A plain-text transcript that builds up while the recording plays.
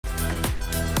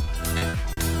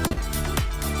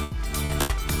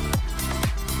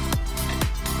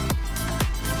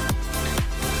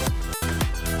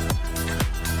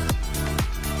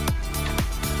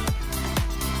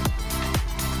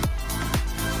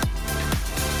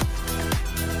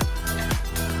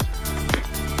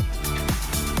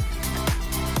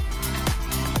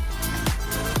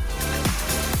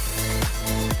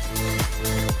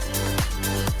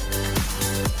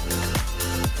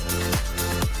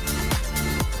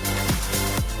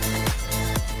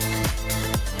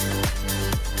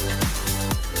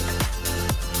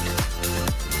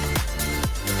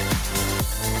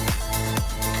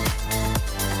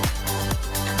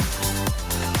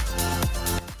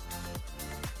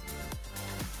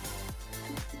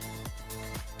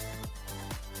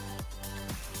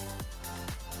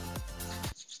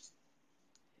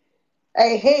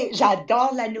Hey, hey,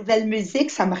 j'adore la nouvelle musique.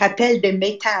 Ça me rappelle de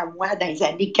mes temps à moi dans les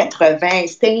années 80.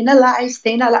 Staying alive,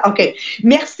 staying alive. OK.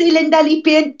 Merci, Linda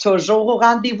Lépine. Toujours au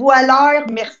rendez-vous à l'heure.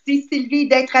 Merci, Sylvie,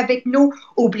 d'être avec nous.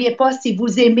 Oubliez pas, si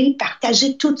vous aimez,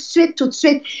 partagez tout de suite, tout de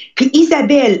suite. Puis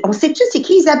Isabelle, on sait-tu c'est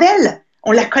qui Isabelle?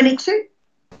 On la connaît-tu?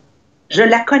 Je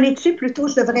la connais-tu plutôt,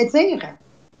 je devrais dire.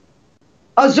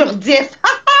 Azurdif.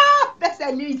 Ben,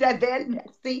 salut Isabelle,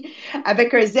 merci.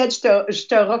 Avec un Z, je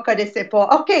te reconnaissais pas.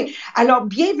 OK, alors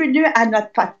bienvenue à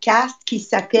notre podcast qui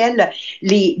s'appelle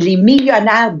les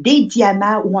millionnaires des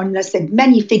diamants, où on a cette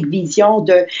magnifique vision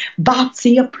de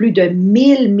bâtir plus de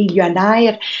 1000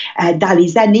 millionnaires dans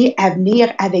les années à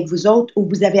venir avec vous autres, où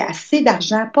vous avez assez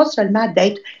d'argent, pas seulement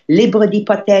d'être libre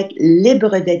d'hypothèque,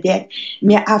 libre de dette,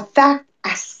 mais à faire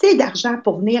assez d'argent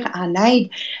pour venir en aide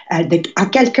à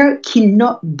quelqu'un qui en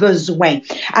a besoin.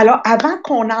 Alors, avant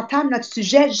qu'on entame notre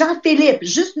sujet, Jean-Philippe,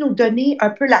 juste nous donner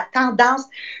un peu la tendance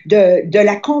de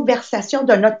la conversation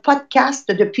de notre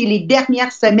podcast depuis les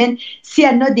dernières semaines, s'il y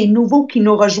en a des nouveaux qui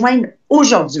nous rejoignent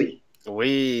aujourd'hui.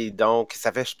 Oui, donc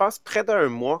ça fait, je pense, près d'un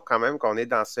mois quand même qu'on est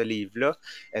dans ce livre-là.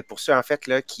 Pour ceux, en fait,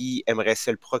 là, qui aimeraient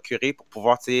se le procurer pour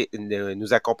pouvoir, tu sais,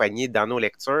 nous accompagner dans nos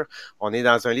lectures, on est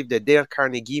dans un livre de Dale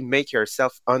Carnegie, Make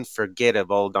Yourself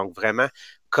Unforgettable. Donc, vraiment,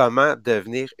 comment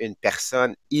devenir une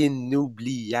personne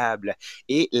inoubliable.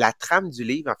 Et la trame du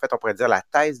livre, en fait, on pourrait dire la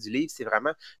thèse du livre, c'est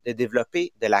vraiment de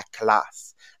développer de la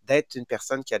classe, d'être une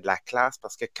personne qui a de la classe,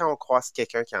 parce que quand on croise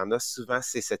quelqu'un qui en a, souvent,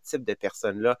 c'est ce type de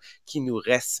personne-là qui nous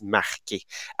reste marqué.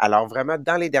 Alors, vraiment,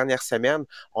 dans les dernières semaines,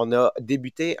 on a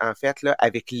débuté, en fait, là,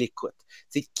 avec l'écoute.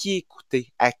 Tu sais, qui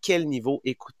écouter? À quel niveau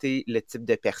écouter le type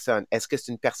de personne? Est-ce que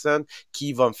c'est une personne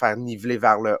qui va me faire niveler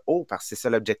vers le haut? Parce que c'est ça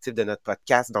l'objectif de notre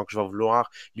podcast. Donc, je vais vouloir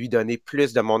lui donner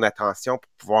plus de mon attention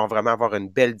pour pouvoir vraiment avoir une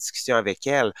belle discussion avec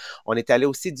elle. On est allé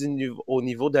aussi au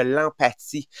niveau de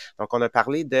l'empathie. Donc, on a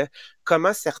parlé de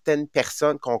comment certaines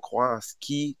personnes qu'on croise,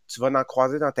 qui tu vas en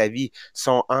croiser dans ta vie,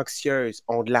 sont anxieuses,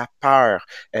 ont de la peur,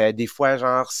 des fois,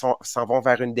 genre, s'en vont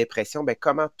vers une dépression. Ben,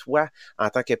 comment toi, en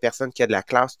tant que personne qui a de la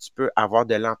classe, tu peux avoir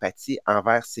de l'empathie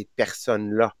envers ces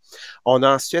personnes-là? On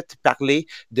a ensuite parlé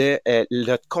de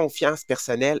notre confiance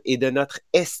personnelle et de notre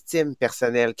estime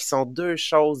personnelle, qui sont deux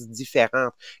choses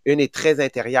différentes. Une est très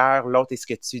intérieure, l'autre est ce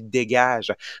que tu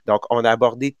dégages. Donc, on a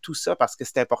abordé tout ça parce que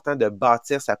c'est important de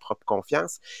bâtir sa propre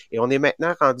confiance. Et on est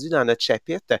maintenant rendu dans notre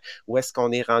chapitre où est-ce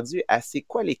qu'on est rendu à c'est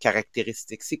quoi les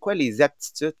caractéristiques, c'est quoi les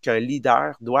aptitudes qu'un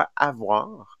leader doit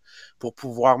avoir pour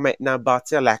pouvoir maintenant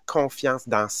bâtir la confiance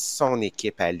dans son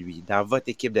équipe à lui, dans votre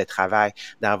équipe de travail,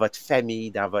 dans votre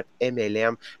famille, dans votre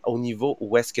MLM, au niveau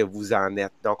où est-ce que vous en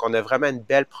êtes. Donc, on a vraiment une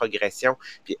belle progression.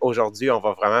 Puis aujourd'hui, on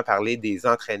va vraiment parler des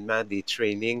entraînements, des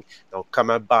trainings, donc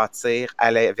comment bâtir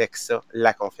avec ça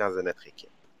la confiance de notre équipe.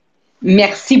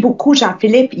 Merci beaucoup,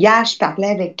 Jean-Philippe. Hier, je parlais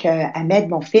avec Ahmed,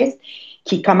 mon fils,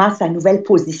 qui commence sa nouvelle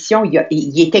position.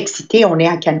 Il est excité, on est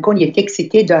à Cancun, il est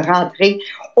excité de rentrer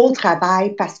au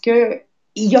travail parce que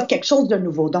il y a quelque chose de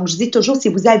nouveau. Donc, je dis toujours, si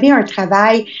vous avez un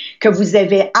travail que vous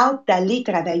avez hâte d'aller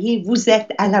travailler, vous êtes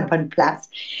à la bonne place.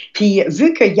 Puis,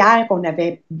 vu que hier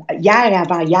et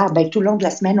avant-hier, ben, tout le long de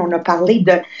la semaine, on a parlé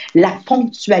de la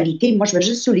ponctualité. Moi, je veux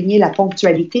juste souligner la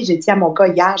ponctualité. J'ai dit à mon gars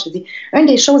hier, j'ai dit, une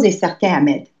des choses est certaine,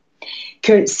 Ahmed,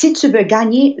 que si tu veux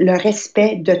gagner le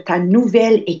respect de ta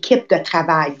nouvelle équipe de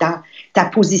travail dans ta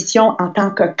position en tant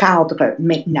que cadre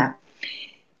maintenant,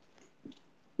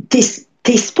 tu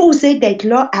es supposé d'être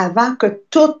là avant que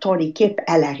toute ton équipe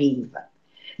elle arrive.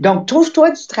 Donc,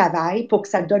 trouve-toi du travail pour que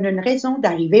ça te donne une raison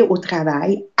d'arriver au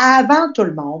travail avant tout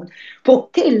le monde, pour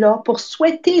que tu es là, pour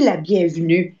souhaiter la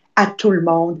bienvenue à tout le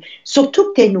monde, surtout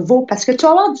que tu es nouveau, parce que tu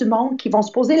vas avoir du monde qui vont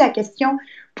se poser la question,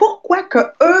 pourquoi que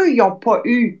eux, ils n'ont pas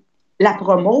eu la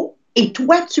promo et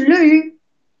toi, tu l'as eu?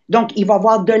 Donc, il va y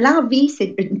avoir de l'envie,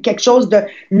 c'est quelque chose de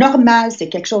normal, c'est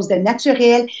quelque chose de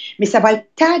naturel, mais ça va être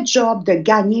ta job de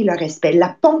gagner le respect.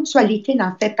 La ponctualité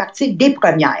en fait partie des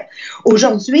premières.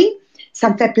 Aujourd'hui, ça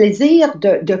me fait plaisir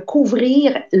de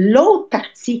couvrir l'autre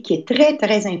partie qui est très,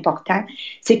 très important,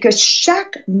 c'est que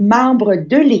chaque membre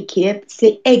de l'équipe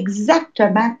sait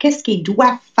exactement qu'est-ce qu'il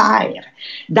doit faire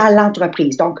dans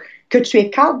l'entreprise. Donc, que tu es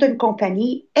cadre d'une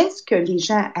compagnie, est-ce que les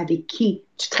gens avec qui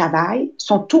tu travailles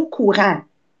sont au courant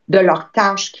de leurs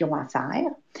tâches qu'ils ont à faire?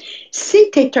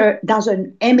 Si tu es dans un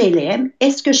MLM,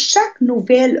 est-ce que chaque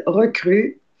nouvelle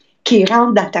recrue qui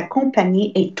rentre dans ta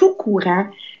compagnie est au courant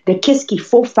de qu'est-ce qu'il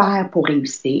faut faire pour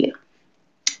réussir?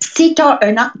 Si tu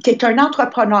es un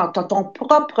entrepreneur, tu as ton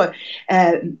propre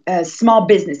small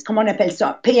business, comment on appelle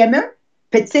ça? PME,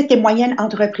 petite et moyenne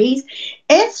entreprise,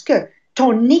 est-ce que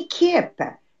ton équipe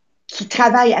qui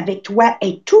travaille avec toi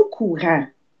est au courant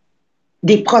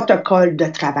des protocoles de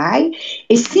travail.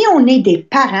 Et si on est des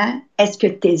parents, est-ce que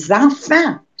tes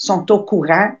enfants sont au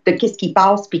courant de qu'est-ce qui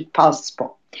passe puis qui passe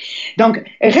pas? Donc,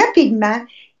 rapidement,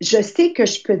 je sais que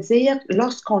je peux dire,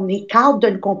 lorsqu'on est cadre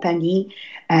d'une compagnie,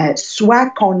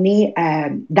 soit qu'on est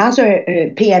dans un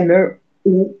PME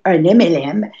ou un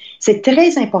MLM, c'est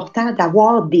très important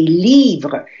d'avoir des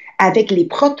livres avec les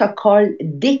protocoles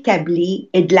d'établis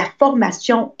et de la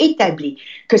formation établie.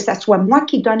 Que ce soit moi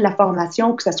qui donne la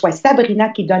formation, que ce soit Sabrina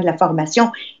qui donne la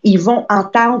formation, ils vont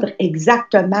entendre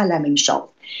exactement la même chose.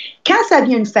 Quand ça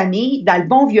vient une famille, dans le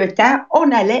bon vieux temps,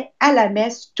 on allait à la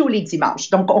messe tous les dimanches.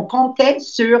 Donc, on comptait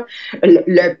sur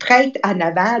le prêtre en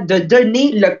avant de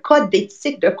donner le code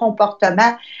d'éthique de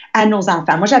comportement à nos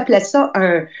enfants. Moi, j'appelais ça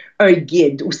un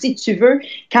guide. Ou si tu veux,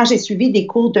 quand j'ai suivi des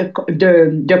cours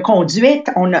de conduite,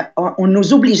 on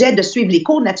nous obligeait de suivre les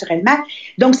cours naturellement.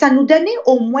 Donc, ça nous donnait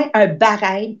au moins un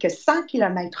barème que 100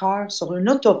 km/h sur une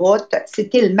autoroute,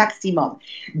 c'était le maximum.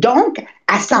 Donc,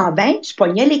 à 120, je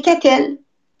pognais les quételles.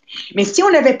 Mais si on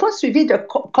n'avait pas suivi de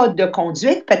code de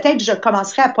conduite, peut-être je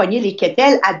commencerais à pogner les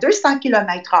quételles à 200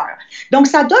 km/h. Donc,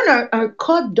 ça donne un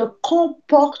code de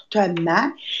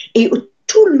comportement et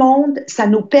tout le monde, ça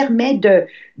nous permet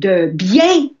de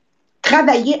bien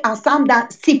travailler ensemble dans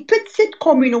ces petites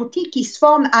communautés qui se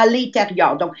forment à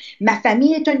l'intérieur. Donc, ma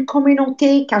famille est une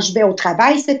communauté. Quand je vais au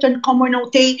travail, c'est une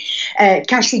communauté.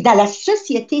 Quand je suis dans la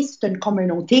société, c'est une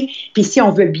communauté. Puis si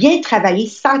on veut bien travailler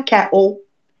sans chaos,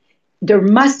 there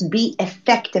must be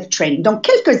effective training. Donc,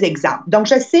 quelques exemples. Donc,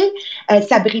 je sais,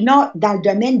 Sabrina, dans le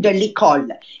domaine de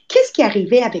l'école, qu'est-ce qui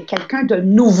arrivait avec quelqu'un de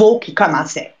nouveau qui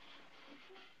commençait?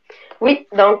 Oui,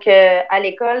 donc à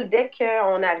l'école, dès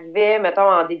qu'on arrivait, mettons,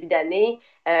 en début d'année,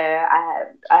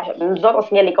 nous autres, on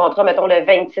signait les contrats, mettons, le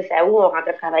 26 août, on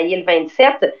rentrait travailler le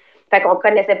 27. Fait qu'on ne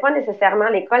connaissait pas nécessairement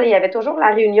l'école et il y avait toujours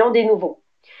la réunion des nouveaux.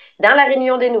 Dans la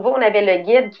réunion des nouveaux, on avait le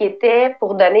guide qui était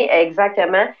pour donner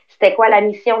exactement c'était quoi la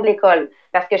mission de l'école.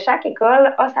 Parce que chaque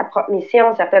école a sa propre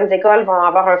mission. Certaines écoles vont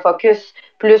avoir un focus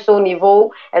plus au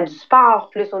niveau du sport,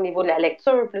 plus au niveau de la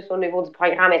lecture, plus au niveau du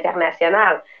programme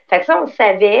international. Fait que ça, on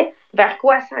savait vers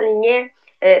quoi s'enlignait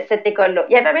cette école-là.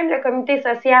 Il y avait même le comité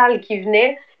social qui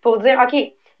venait pour dire, OK,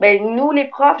 ben, nous, les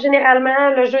profs, généralement,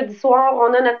 le jeudi soir,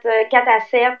 on a notre 4 à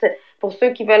 7 pour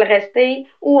ceux qui veulent rester,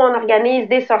 ou on organise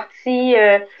des sorties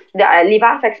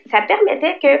l'hiver. Ça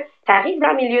permettait que tu arrives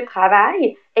dans le milieu de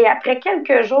travail et après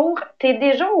quelques jours, tu es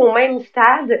déjà au même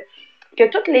stade que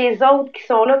toutes les autres qui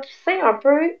sont là. Tu sais un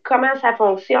peu comment ça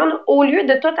fonctionne au lieu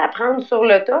de tout apprendre sur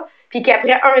le tas, puis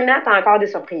qu'après un an, tu as encore des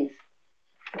surprises.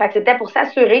 Fait que c'était pour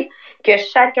s'assurer que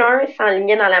chacun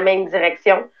s'enlignait dans la même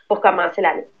direction pour commencer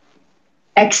l'année.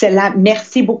 Excellent.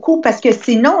 Merci beaucoup parce que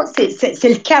sinon, c'est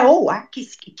le chaos hein,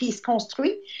 qui se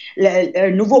construit.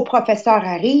 Un nouveau professeur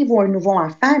arrive ou un nouveau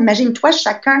enfant. Imagine-toi,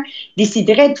 chacun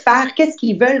déciderait de faire qu'est-ce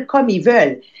qu'ils veulent comme ils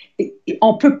veulent.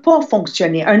 On ne peut pas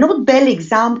fonctionner. Un autre bel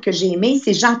exemple que j'ai aimé,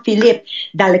 c'est Jean-Philippe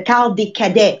dans le cadre des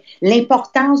cadets.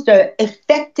 L'importance de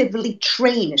effectively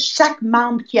train chaque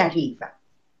membre qui arrive.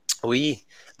 Oui.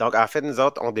 Donc, en fait, nous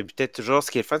autres, on débutait toujours. Ce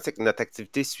qui est le fun, c'est que notre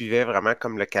activité suivait vraiment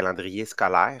comme le calendrier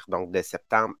scolaire, donc de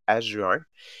septembre à juin.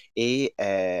 Et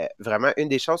vraiment, une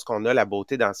des choses qu'on a la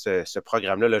beauté dans ce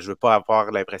programme-là, là, je ne veux pas avoir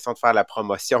l'impression de faire la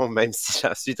promotion, même si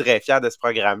j'en suis très fier de ce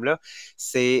programme-là,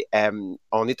 c'est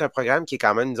on est un programme qui est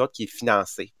quand même, nous autres, qui est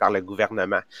financé par le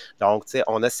gouvernement. Donc, tu sais,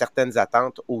 on a certaines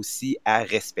attentes aussi à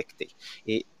respecter.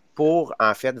 Et pour,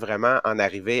 en fait, vraiment en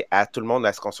arriver à tout le monde,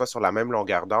 à ce qu'on soit sur la même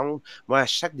longueur d'onde, moi, à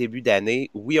chaque début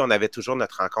d'année, oui, on avait toujours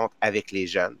notre rencontre avec les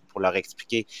jeunes pour leur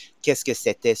expliquer qu'est-ce que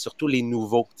c'était, surtout les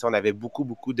nouveaux. Tu sais, on avait beaucoup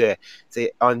de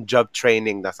on-job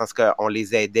training, dans le sens qu'on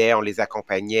les aidait, on les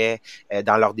accompagnait.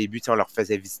 Dans leur début, tu sais, on leur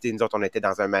faisait visiter. Nous autres, on était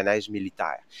dans un manège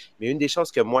militaire. Mais une des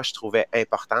choses que moi, je trouvais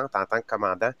importante en tant que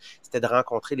commandant, c'était de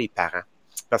rencontrer les parents.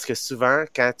 Parce que souvent,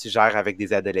 quand tu gères avec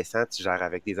des adolescents, tu gères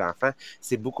avec des enfants,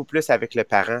 c'est beaucoup plus avec le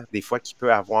parent, des fois, qui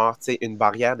peut avoir une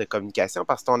barrière de communication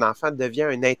parce que ton enfant devient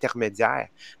un intermédiaire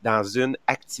dans une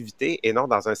activité et non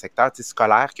dans un secteur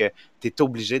scolaire que tu es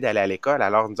obligé d'aller à l'école.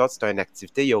 Alors, nous autres, c'est une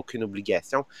activité, il n'y a aucune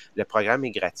obligation. Le programme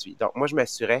est gratuit. Donc, moi, je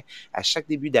m'assurais à chaque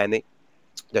début d'année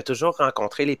de toujours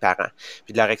rencontrer les parents,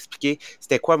 puis de leur expliquer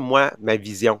c'était quoi, moi, ma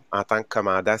vision en tant que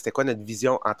commandant, c'était quoi notre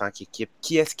vision en tant qu'équipe,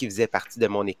 qui est-ce qui faisait partie de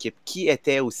mon équipe, qui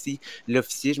était aussi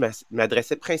l'officier. Je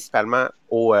m'adressais principalement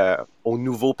aux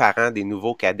nouveaux parents des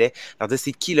nouveaux cadets, leur dire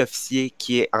c'est qui l'officier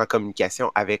qui est en communication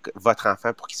avec votre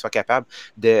enfant pour qu'il soit capable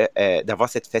d'avoir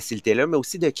cette facilité-là, mais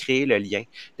aussi de créer le lien,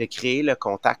 de créer le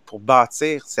contact pour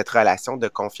bâtir cette relation de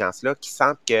confiance-là qui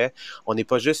sent qu'on n'est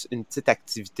pas juste une petite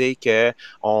activité que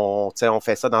on on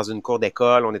fait ça dans une cour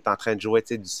d'école, on est en train de jouer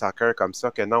du soccer comme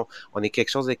ça, que non, on est quelque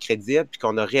chose de crédible, puis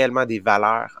qu'on a réellement des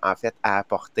valeurs, en fait, à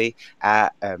apporter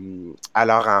à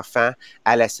leurs enfants,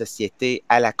 à la société,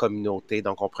 à la communauté.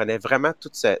 Donc, on prenait vraiment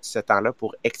tout ce temps-là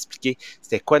pour expliquer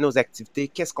c'était quoi nos activités,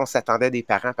 qu'est-ce qu'on s'attendait des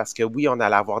parents, parce que oui, on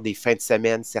allait avoir des fins de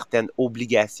semaine, certaines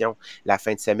obligations la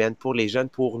fin de semaine pour les jeunes,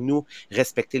 pour nous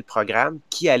respecter le programme,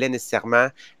 qui allait nécessairement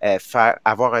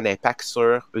avoir un impact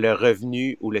sur le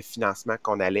revenu ou le financement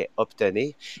qu'on allait obtenir.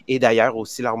 Et d'ailleurs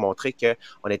aussi leur montrer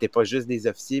qu'on n'était pas juste des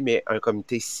officiers, mais un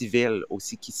comité civil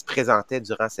aussi qui se présentait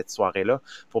durant cette soirée-là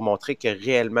pour montrer que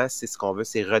réellement, c'est ce qu'on veut,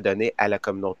 c'est redonner à la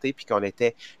communauté, puis qu'on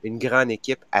était une grande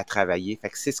équipe à travailler. Fait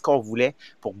que c'est ce qu'on voulait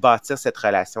pour bâtir cette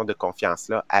relation de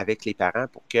confiance-là avec les parents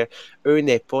pour que eux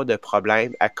n'aient pas de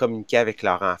problème à communiquer avec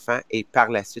leurs enfants et par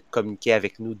la suite communiquer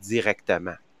avec nous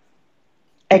directement.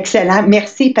 Excellent,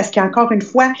 merci, parce qu'encore une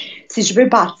fois, si je veux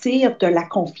bâtir de la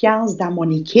confiance dans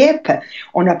mon équipe,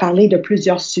 on a parlé de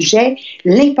plusieurs sujets,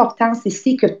 l'importance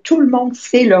ici que tout le monde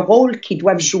sait le rôle qu'ils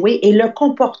doivent jouer et le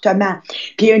comportement.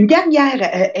 Puis une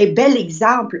dernière et bel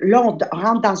exemple, là on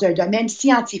rentre dans un domaine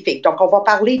scientifique, donc on va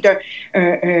parler d'un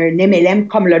MLM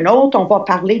comme le nôtre, on va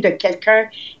parler de quelqu'un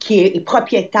qui est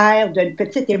propriétaire d'une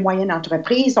petite et moyenne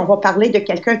entreprise, on va parler de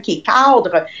quelqu'un qui est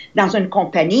cadre dans une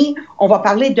compagnie, on va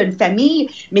parler d'une famille.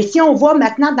 Mais si on voit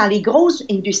maintenant dans les grosses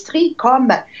industries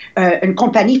comme une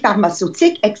compagnie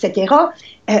pharmaceutique, etc.,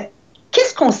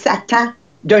 qu'est-ce qu'on s'attend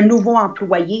d'un nouveau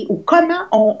employé ou comment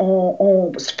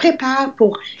on se prépare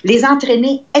pour les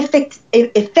entraîner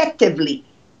effectivement,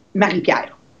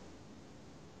 Marie-Pierre?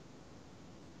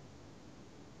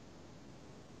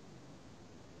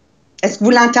 Est-ce que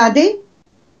vous l'entendez?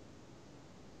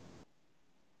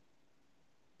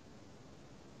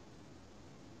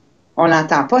 On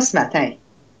l'entend pas ce matin.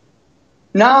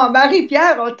 Non,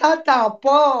 Marie-Pierre, on t'entend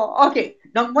pas. OK.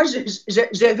 Donc, moi,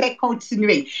 je vais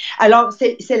continuer. Alors,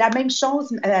 c'est la même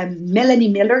chose. Melanie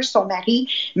Miller, son mari,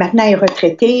 maintenant est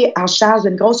retraité, en charge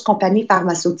d'une grosse compagnie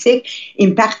pharmaceutique. Il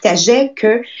me partageait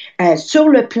que sur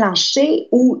le plancher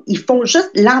où ils font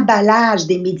juste l'emballage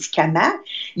des médicaments,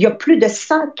 il y a plus de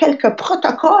 100 quelques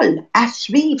protocoles à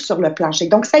suivre sur le plancher.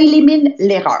 Donc, ça élimine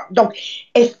l'erreur. Donc,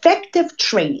 effective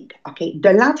training, OK, de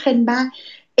l'entraînement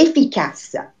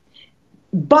efficace.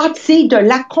 Bâtir de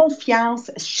la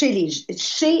confiance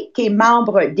chez tes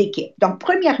membres d'équipe. Donc,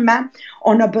 premièrement,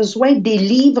 on a besoin des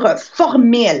livres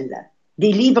formels,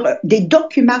 des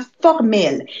documents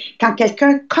formels. Quand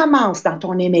commence dans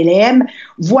ton MLM,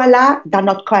 voilà, dans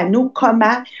notre cas, nous,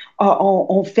 comment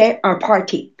on fait un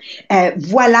party.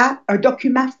 Voilà un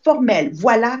document formel.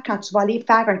 Voilà quand tu vas aller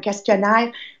faire un questionnaire,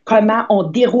 comment on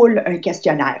déroule un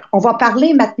questionnaire. On va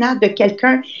parler maintenant de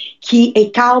quelqu'un qui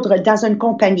est cadre dans une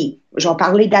compagnie. Je vais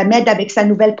parler d'Ahmed avec sa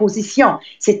nouvelle position.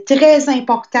 C'est très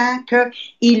important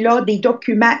qu'il a des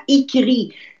documents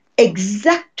écrits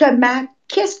exactement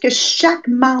qu'est-ce que chaque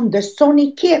membre de son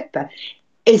équipe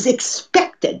is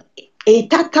expected,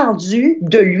 est attendu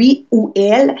de lui ou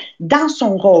elle dans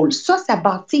son rôle. Ça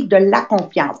bâtit de la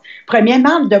confiance.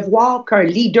 Premièrement, de voir qu'un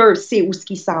leader sait où ce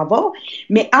qu'il s'en va,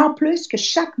 mais en plus que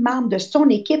chaque membre de son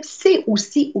équipe sait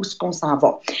aussi où ce qu'on s'en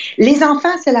va. Les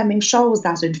enfants, c'est la même chose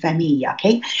dans une famille,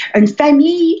 OK? Une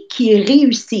famille qui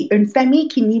réussit, une famille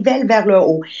qui nivelle vers le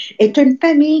haut, est une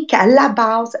famille qu'à la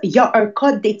base, il y a un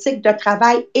code d'éthique de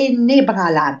travail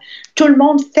inébranlable. Tout le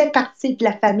monde fait partie de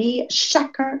la famille,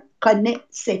 chacun connaît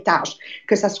ses tâches,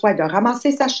 que ce soit de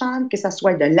ramasser sa chambre, que ce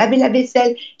soit de laver la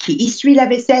vaisselle, qui essuie la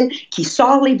vaisselle, qui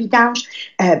sort les vidanges,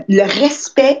 le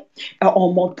respect, on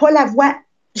ne monte pas la voix.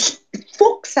 Il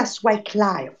faut que ça soit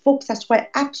clair, il faut que ça soit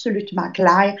absolument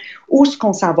clair où est-ce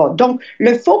qu'on s'en va. Donc,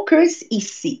 le focus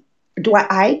ici doit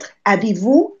être,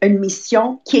 avez-vous une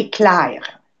mission qui est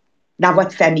claire dans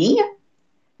votre famille,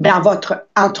 dans votre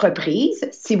entreprise,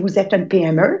 si vous êtes une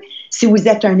PME, si vous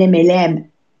êtes un MLM,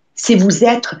 si vous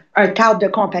êtes un cadre de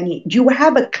compagnie. Do you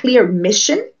have a clear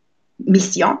mission?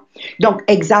 Donc,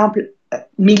 exemple,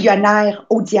 millionnaire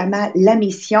au diamant, la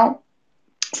mission,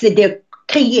 c'est de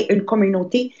créer une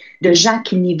communauté de gens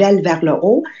qui nivellent vers le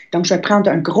haut. Donc, je vais prendre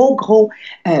un gros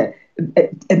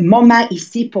moment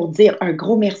ici pour dire un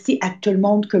gros merci à tout le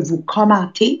monde que vous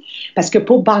commentez, parce que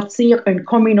pour bâtir une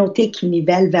communauté qui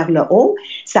nivelle vers le haut,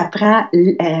 ça prend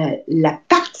la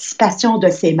participation de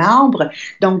ses membres,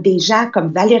 donc des gens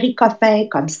comme Valérie Coffin,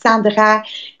 comme Sandra,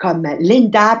 comme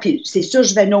Linda, puis c'est sûr,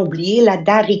 je vais en oublier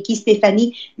là-dedans, Ricky,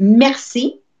 Stéphanie,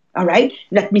 merci. All right?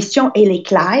 Notre mission, elle est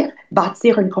claire,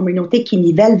 bâtir une communauté qui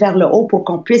nivelle vers le haut pour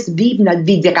qu'on puisse vivre notre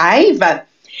vie de rêve.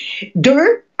 2,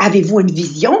 avez-vous une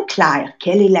vision claire?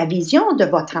 Quelle est la vision de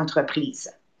votre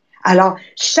entreprise? Alors,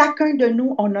 chacun de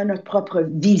nous, on a notre propre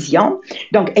vision.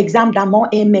 Donc, exemple, dans mon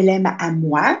MLM à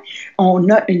moi, on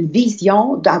a une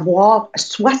vision d'avoir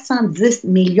 70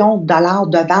 millions de dollars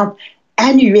de ventes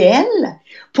annuelles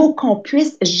pour qu'on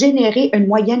puisse générer une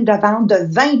moyenne de vente de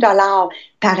 20 dollars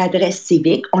par adresse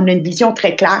civique. On a une vision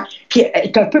très claire, puis elle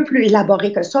est un peu plus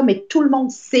élaborée que ça, mais tout le monde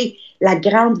sait la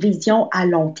grande vision à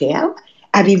long terme.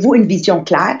 Avez-vous une vision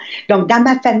claire? Donc, dans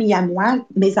ma famille à moi,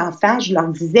 mes enfants, je leur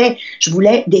disais, je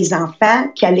voulais des enfants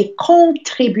qui allaient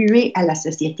contribuer à la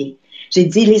société. J'ai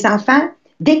dit, les enfants,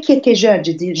 dès qu'ils étaient jeunes,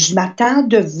 j'ai dit, je m'attends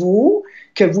de vous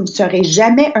que vous ne serez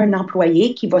jamais un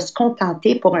employé qui va se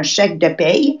contenter pour un chèque de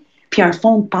paye puis un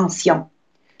fonds de pension.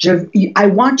 I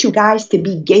want you guys to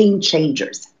be game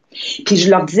changers. Puis je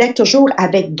leur disais toujours,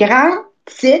 avec grand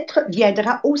titre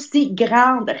viendra aussi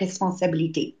grande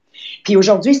responsabilité. Puis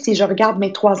aujourd'hui, si je regarde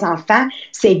mes 3 enfants,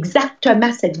 c'est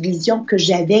exactement cette vision que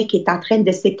j'avais qui est en train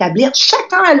de s'établir,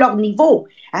 chacun à leur niveau,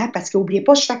 hein, parce qu'oubliez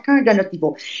pas, chacun de notre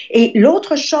niveau. Et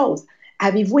l'autre chose,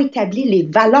 avez-vous établi les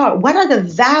valeurs? What are the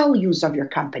values of your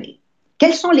company?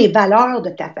 Quelles sont les valeurs de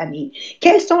ta famille?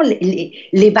 Quelles sont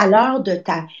les valeurs de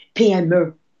ta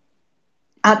PME?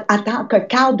 En tant que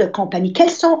cadre de compagnie,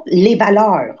 quelles sont les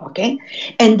valeurs, OK?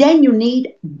 And then you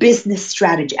need business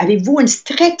strategy. Avez-vous une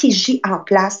stratégie en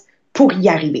place pour y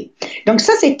arriver? Donc,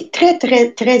 ça, c'est très,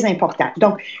 très, très important.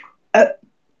 Donc,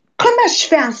 comment je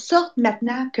fais en sorte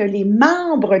maintenant que les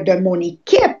membres de mon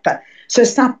équipe se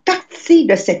sentent partie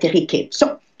de cette équipe? So,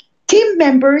 team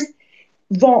members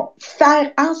vont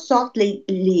faire en sorte,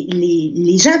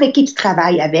 les gens avec qui tu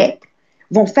travailles avec,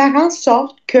 vont faire en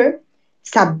sorte que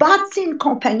ça bâtit une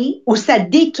compagnie ou ça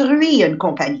détruit une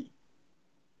compagnie.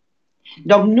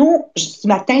 Donc, nous, ce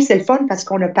matin, c'est le fun parce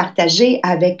qu'on a partagé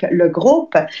avec le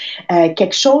groupe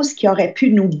quelque chose qui aurait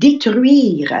pu nous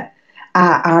détruire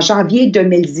en janvier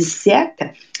 2017,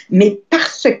 mais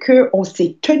parce qu'on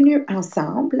s'est tenus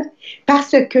ensemble,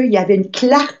 parce qu'il y avait une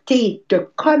clarté de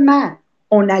comment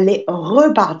on allait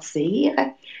rebâtir.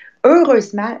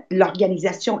 Heureusement,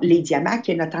 l'organisation Les Diamants,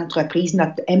 qui est notre entreprise,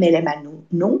 notre MLM à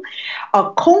nous,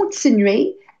 a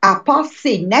continué à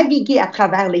passer, naviguer à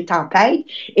travers les tempêtes.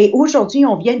 Et aujourd'hui,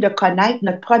 on vient de connaître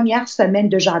notre première semaine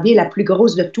de janvier, la plus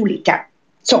grosse de tous les temps.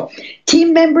 So,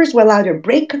 team members will either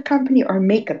break a company or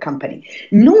make a company.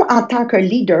 Nous, en tant que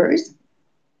leaders,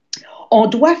 on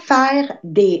doit prendre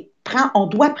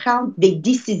des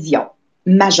décisions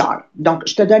majeures. Donc,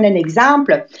 je te donne un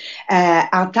exemple.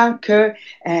 En tant que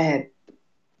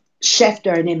chef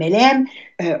d'un MLM,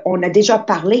 on a déjà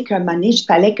parlé qu'à un moment donné, il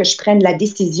fallait que je prenne la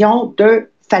décision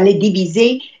fallait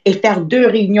diviser et faire 2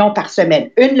 réunions par semaine.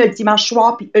 Une le dimanche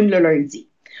soir, puis une le lundi.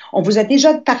 On vous a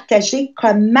déjà partagé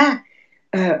comment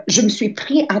je me suis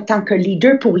pris en tant que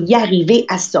leader pour y arriver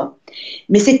à ça.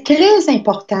 Mais c'est très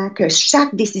important que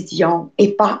chaque décision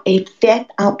est faite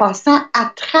en passant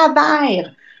à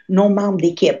travers nos membres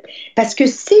d'équipe. Parce que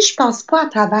si je ne passe pas à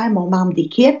travers mon membre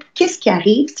d'équipe, qu'est-ce qui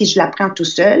arrive si je la prends tout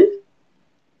seul?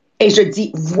 Et je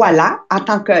dis voilà, en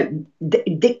tant que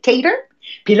dictator,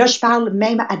 puis là, je parle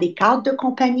même à des cadres de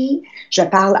compagnie, je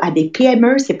parle à des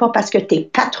PME, c'est pas parce que tu es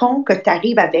patron que tu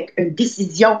arrives avec une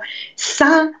décision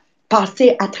sans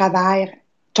passer à travers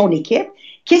ton équipe.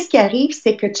 Qu'est-ce qui arrive,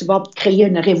 c'est que tu vas créer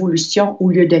une révolution au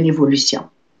lieu d'une évolution.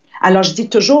 Alors, je dis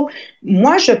toujours,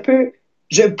 moi, je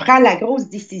prends la grosse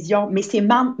décision, mais c'est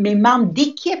mes membres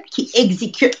d'équipe qui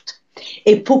exécutent.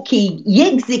 Et pour qu'ils y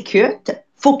exécutent,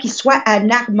 faut qu'il soit en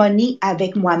harmonie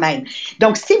avec moi-même.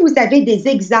 Donc, si vous avez des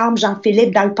exemples,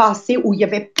 Jean-Philippe, dans le passé où il n'y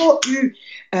avait pas eu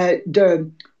de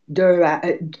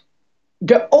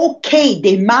OK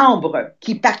des membres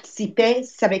qui participaient,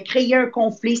 ça avait créé un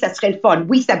conflit, ça serait le fun.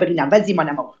 Oui, Sabrina, vas-y, mon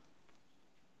amour.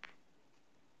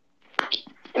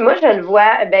 Moi, je le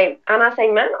vois, en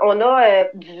enseignement, on a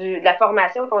de la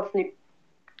formation continue.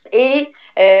 Et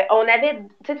on avait,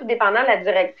 tu sais, tout dépendant de la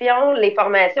direction, les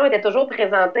formations étaient toujours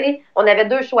présentées. On avait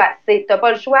 2 choix. Tu n'as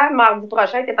pas le choix, mardi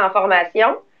prochain, tu es en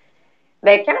formation.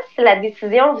 Quand la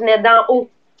décision venait d'en haut,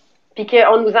 puis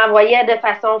qu'on nous envoyait de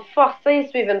façon forcée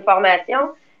suivre une formation,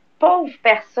 pauvre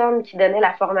personne qui donnait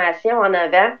la formation en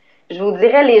avant, je vous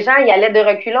dirais, les gens y allaient de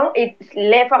reculons et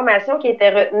l'information qui était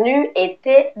retenue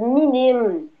était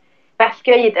minime parce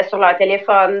qu'ils étaient sur leur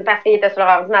téléphone, parce qu'ils étaient sur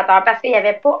leur ordinateur, parce qu'ils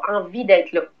n'avaient pas envie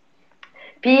d'être là.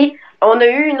 Puis, on a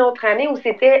eu une autre année où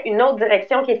c'était une autre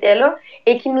direction qui était là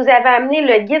et qui nous avait amené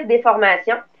le guide des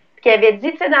formations, qui avait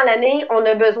dit, tu sais, dans l'année, on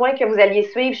a besoin que vous alliez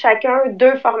suivre chacun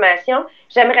 2 formations.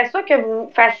 J'aimerais ça que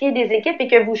vous fassiez des équipes et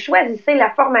que vous choisissez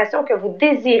la formation que vous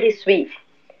désirez suivre.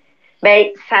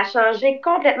 Ça a changé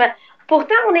complètement.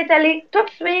 Pourtant, on est allé toutes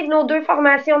suivre nos 2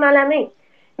 formations dans l'année.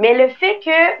 Mais le fait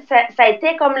que ça a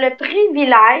été comme le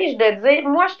privilège de dire,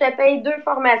 moi, je te paye 2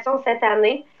 formations cette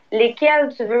année,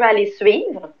 lesquelles tu veux aller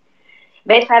suivre,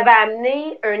 ben ça va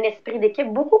amener un esprit d'équipe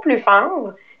beaucoup plus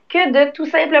fort que de tout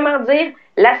simplement dire,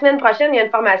 la semaine prochaine, il y a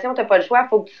une formation, tu n'as pas le choix, il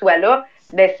faut que tu sois là.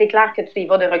 Ben c'est clair que tu y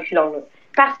vas de reculons là.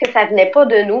 Parce que ça venait pas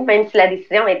de nous, même si la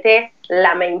décision était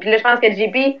la même. Puis là, je pense que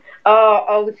JP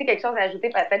a aussi quelque chose à ajouter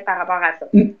peut-être par rapport à ça.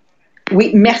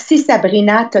 Oui, merci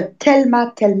Sabrina, tu as tellement,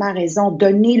 tellement raison.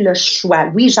 Donnez le choix.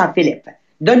 Oui, Jean-Philippe,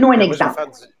 donne-nous un Moi, exemple.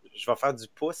 je vais faire du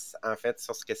pouce, en fait,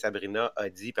 sur ce que Sabrina a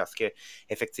dit, parce que,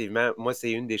 effectivement, moi,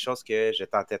 c'est une des choses que je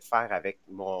tentais de faire avec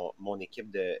mon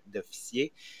équipe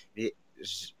d'officiers. Et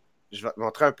je vais te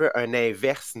montrer un peu un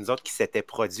inverse, nous autres, qui s'était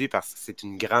produit, parce que c'est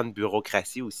une grande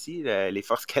bureaucratie aussi, les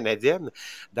forces canadiennes.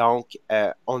 Donc,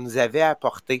 on nous avait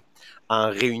apporté en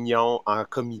réunion, en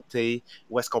comité,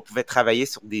 où est-ce qu'on pouvait travailler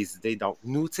sur des idées. Donc,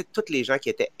 nous, tu sais, tous les gens qui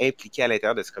étaient impliqués à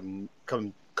l'intérieur de ce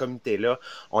comité-là,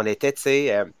 on était, tu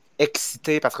sais,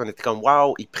 excités parce qu'on était comme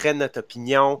waouh, ils prennent notre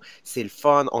opinion, c'est le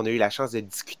fun, on a eu la chance de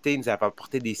discuter, ils nous avons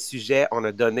apporté des sujets, on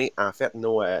a donné en fait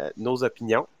nos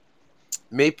opinions.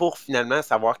 Mais pour finalement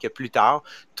savoir que plus tard,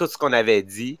 tout ce qu'on avait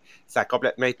dit, ça a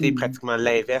complètement été pratiquement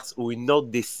l'inverse ou une autre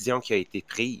décision qui a été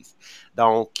prise.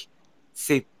 Donc,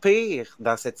 c'est pire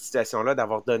dans cette situation-là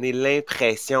d'avoir donné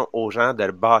l'impression aux gens de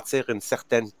bâtir une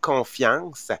certaine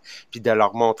confiance, puis de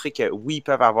leur montrer que oui, ils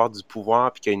peuvent avoir du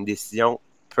pouvoir, puis qu'une décision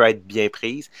peut être bien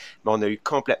prise, mais on a eu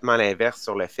complètement l'inverse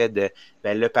sur le fait de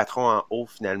ben, le patron en haut,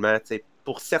 finalement, tu sais,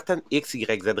 pour certaines X,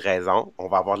 Y, Z raisons, on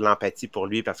va avoir de l'empathie pour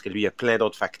lui parce que lui, il y a plein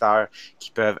d'autres facteurs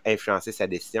qui peuvent influencer sa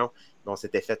décision. Mais on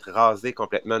s'était fait raser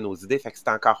complètement nos idées. Fait que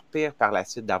c'est encore pire par la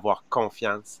suite d'avoir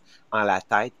confiance en la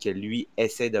tête que lui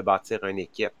essaie de bâtir une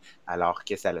équipe alors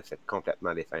que ça l'a fait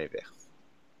complètement l'effet inverse.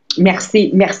 Merci,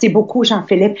 merci beaucoup,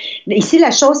 Jean-Philippe. Ici, la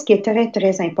chose qui est très,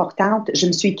 très importante, je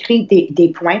me suis écrit des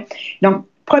points. Donc,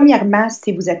 premièrement,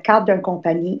 si vous êtes cadre d'une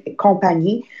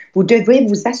compagnie, vous devez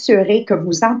vous assurer que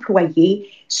vos employés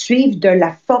suivent de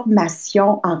la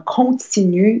formation en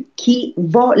continu qui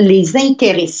va les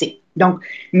intéresser. Donc,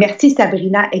 merci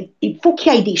Sabrina. Il faut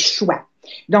qu'il y ait des choix.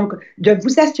 Donc, de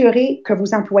vous assurer que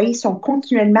vos employés sont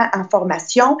continuellement en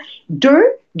formation. Deux,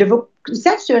 de vous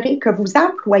assurer que vos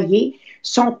employés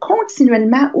sont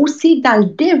continuellement aussi dans le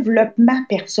développement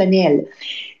personnel.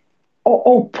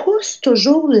 On pousse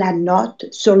toujours la note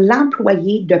sur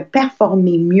l'employé de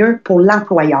performer mieux pour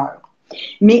l'employeur.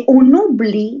 Mais on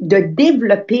oublie de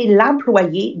développer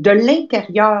l'employé de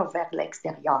l'intérieur vers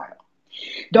l'extérieur.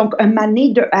 Donc, un moment donné,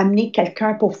 d'amener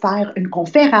quelqu'un pour faire une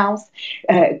conférence,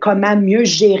 comment mieux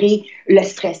gérer le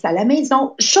stress à la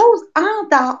maison, chose en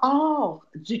dehors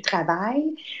du travail,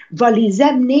 va les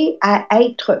amener à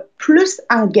être plus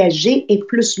engagés et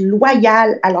plus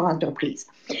loyaux à leur entreprise.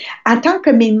 En tant que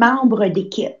mes membres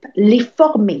d'équipe, les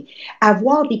former,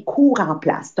 avoir des cours en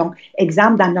place. Donc,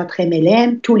 exemple, dans notre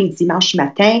MLM, tous les dimanches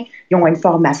matins, ils ont une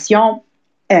formation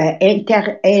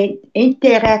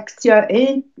interaction,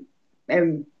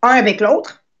 un avec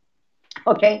l'autre.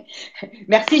 OK.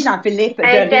 Merci, Jean-Philippe, de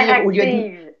rire au lieu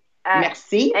de...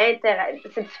 Merci. Okay.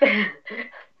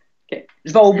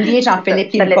 Je vais oublier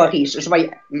Jean-Philippe qui me corrige.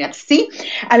 Merci.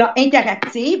 Alors,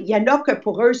 interactive, il y en a que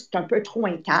pour eux, c'est un peu trop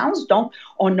intense. Donc,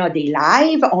 on a des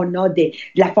lives, on a de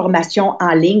la formation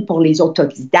en ligne pour les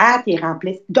autodidactes, ils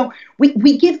remplissent. Donc,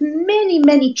 we give many,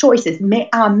 many choices. Mais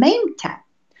en même temps,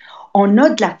 on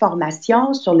a de la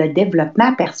formation sur le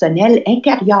développement personnel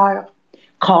intérieur,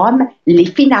 comme les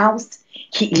finances,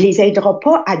 qui ne les aidera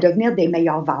pas à devenir des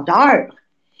meilleurs vendeurs.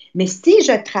 Mais si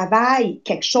je travaille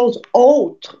quelque chose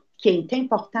autre qui est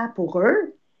important pour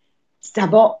eux, ça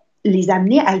va les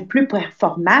amener à être plus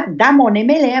performants dans mon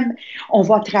MLM. On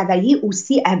va travailler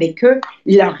aussi avec eux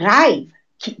leur rêve,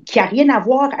 qui n'a rien à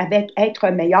voir avec être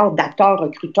un meilleur dateur,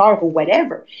 recruteur ou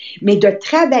whatever, mais de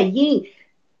travailler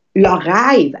leur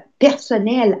rêve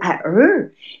personnel à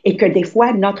eux et que des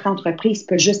fois, notre entreprise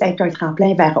peut juste être un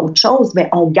tremplin vers autre chose, mais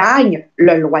on gagne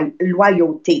la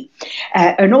loyauté.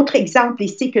 Un autre exemple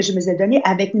ici que je vous ai donné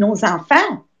avec nos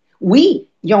enfants. Oui,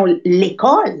 ils ont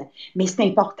l'école, mais c'est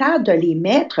important de les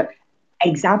mettre,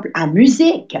 exemple, en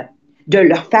musique, de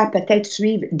leur faire peut-être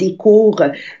suivre des cours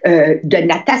de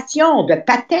natation, de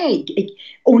patin.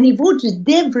 Au niveau du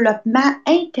développement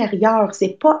intérieur,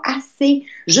 c'est pas assez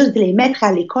juste de les mettre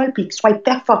à l'école puis qu'ils soient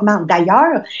performants.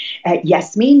 D'ailleurs,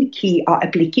 Yasmine, qui a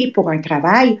appliqué pour un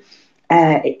travail,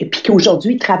 et puis qui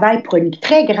aujourd'hui travaille pour une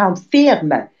très grande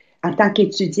firme en tant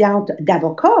qu'étudiante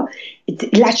d'avocat,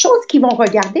 la chose qu'ils vont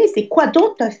regarder, c'est quoi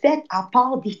d'autre tu as fait à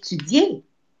part d'étudier.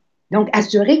 Donc,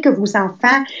 assurez que vos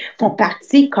enfants font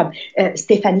partie, comme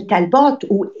Stéphanie Talbot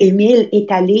ou Émile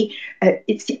est allé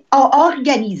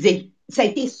organiser. Ça a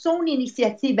été son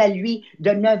initiative à lui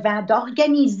de 9 ans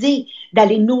d'organiser,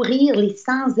 d'aller nourrir les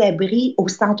sans-abri au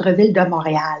centre-ville de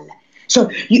Montréal. So,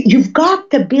 you've got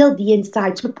to build the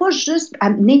inside. Tu ne peux pas juste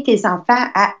amener tes enfants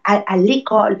à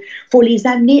l'école. Il faut les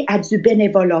amener à du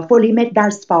bénévolat. Il faut les mettre dans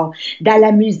le sport, dans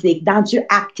la musique, dans du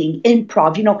acting,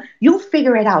 improv. You'll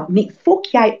figure it out. Mais il faut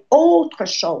qu'il y ait autre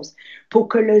chose pour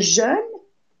que le jeune,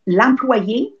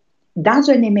 l'employé, dans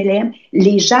un MLM,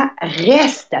 les gens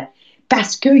restent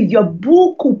parce qu'il y a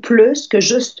beaucoup plus que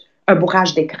juste un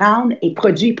bourrage d'écran et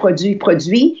produit.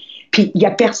 Puis il n'y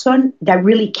a personne that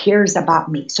really cares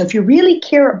about me. So if you really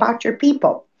care about your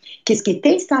people, qu'est-ce qui est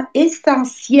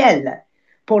essentiel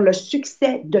pour le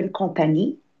succès d'une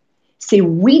compagnie, c'est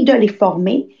oui de les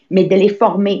former, mais de les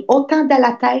former autant dans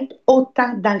la tête,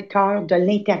 autant dans le cœur, de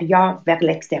l'intérieur vers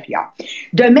l'extérieur.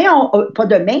 Pas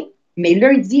demain, mais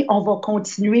lundi, on va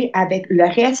continuer avec le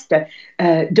reste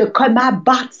de comment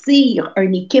bâtir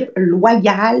une équipe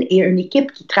loyale et une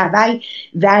équipe qui travaille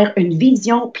vers une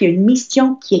vision puis une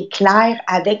mission qui est claire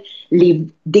avec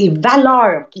des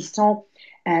valeurs qui sont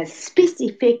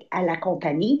spécifiques à la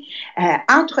compagnie.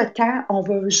 Entre-temps, on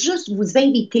veut juste vous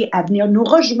inviter à venir nous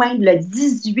rejoindre le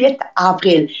 18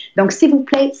 avril. Donc, s'il vous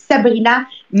plaît, Sabrina,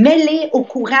 mets-les au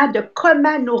courant de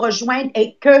comment nous rejoindre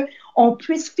et qu'on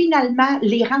puisse finalement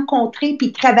les rencontrer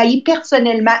puis travailler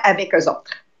personnellement avec eux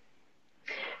autres.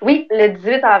 Oui, le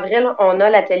 18 avril, on a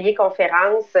l'atelier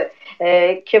conférence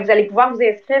que vous allez pouvoir vous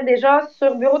inscrire déjà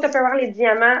sur Bureau Tupperware Les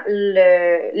Diamants.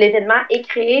 L'événement est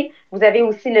créé. Vous avez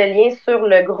aussi le lien sur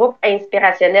le groupe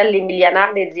inspirationnel Les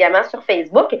Millionnaires des Diamants sur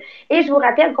Facebook. Et je vous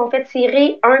rappelle qu'on fait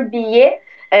tirer un billet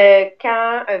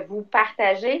quand vous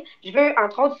partagez. Je veux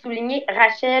entre autres souligner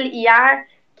Rachel hier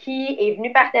qui est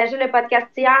venue partager le podcast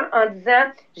hier en disant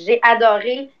 « J'ai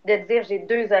adoré de dire j'ai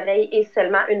 2 oreilles et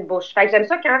seulement une bouche ». Fait que j'aime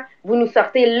ça quand vous nous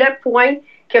sortez le point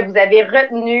que vous avez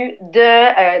retenu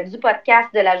du podcast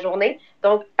de la journée.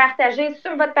 Donc, partagez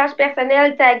sur votre page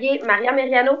personnelle, taguez Maria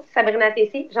Meriano, Sabrina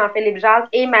Tessy, Jean-Philippe Jacques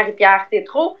et Marie-Pierre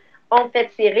Tétrault. On fait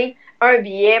tirer un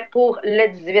billet pour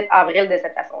le 18 avril de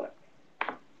cette façon-là.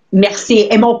 Merci.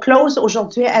 Et mon close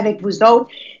aujourd'hui avec vous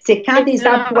autres, c'est quand des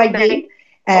employés...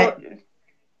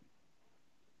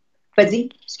 Vas-y,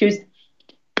 excuse.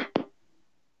 Tu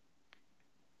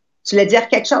voulais dire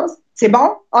quelque chose? C'est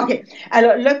bon? OK.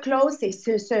 Alors, le close, c'est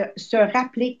se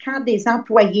rappeler quand des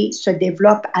employés se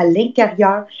développent à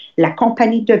l'intérieur, la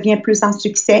compagnie devient plus en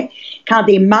succès. Quand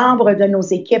des membres de nos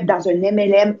équipes dans un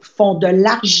MLM font de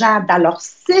l'argent dans leurs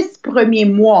 6 premiers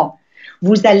mois,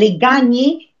 vous allez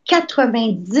gagner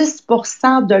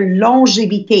 90% de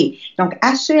longévité. Donc,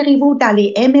 assurez-vous dans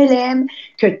les MLM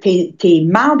que tes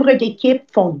membres d'équipe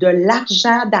font de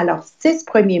l'argent dans leurs 6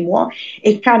 premiers mois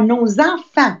et quand nos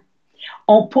enfants,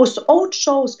 on pousse autre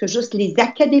chose que juste les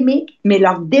académiques, mais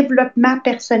leur développement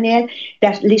personnel,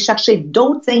 d'aller chercher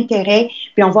d'autres intérêts,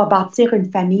 puis on va bâtir une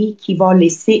famille qui va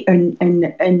laisser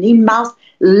un immense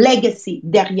legacy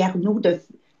derrière nous de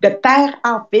père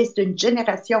en fils, d'une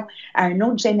génération à une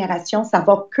autre génération, ça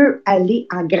va que aller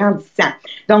en grandissant.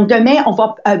 Donc, demain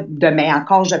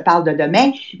encore, je parle de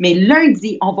demain, mais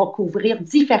lundi, on va couvrir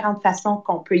différentes façons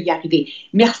qu'on peut y arriver.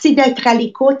 Merci d'être à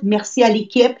l'écoute, merci à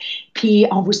l'équipe, puis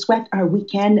on vous souhaite un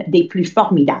week-end des plus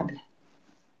formidables.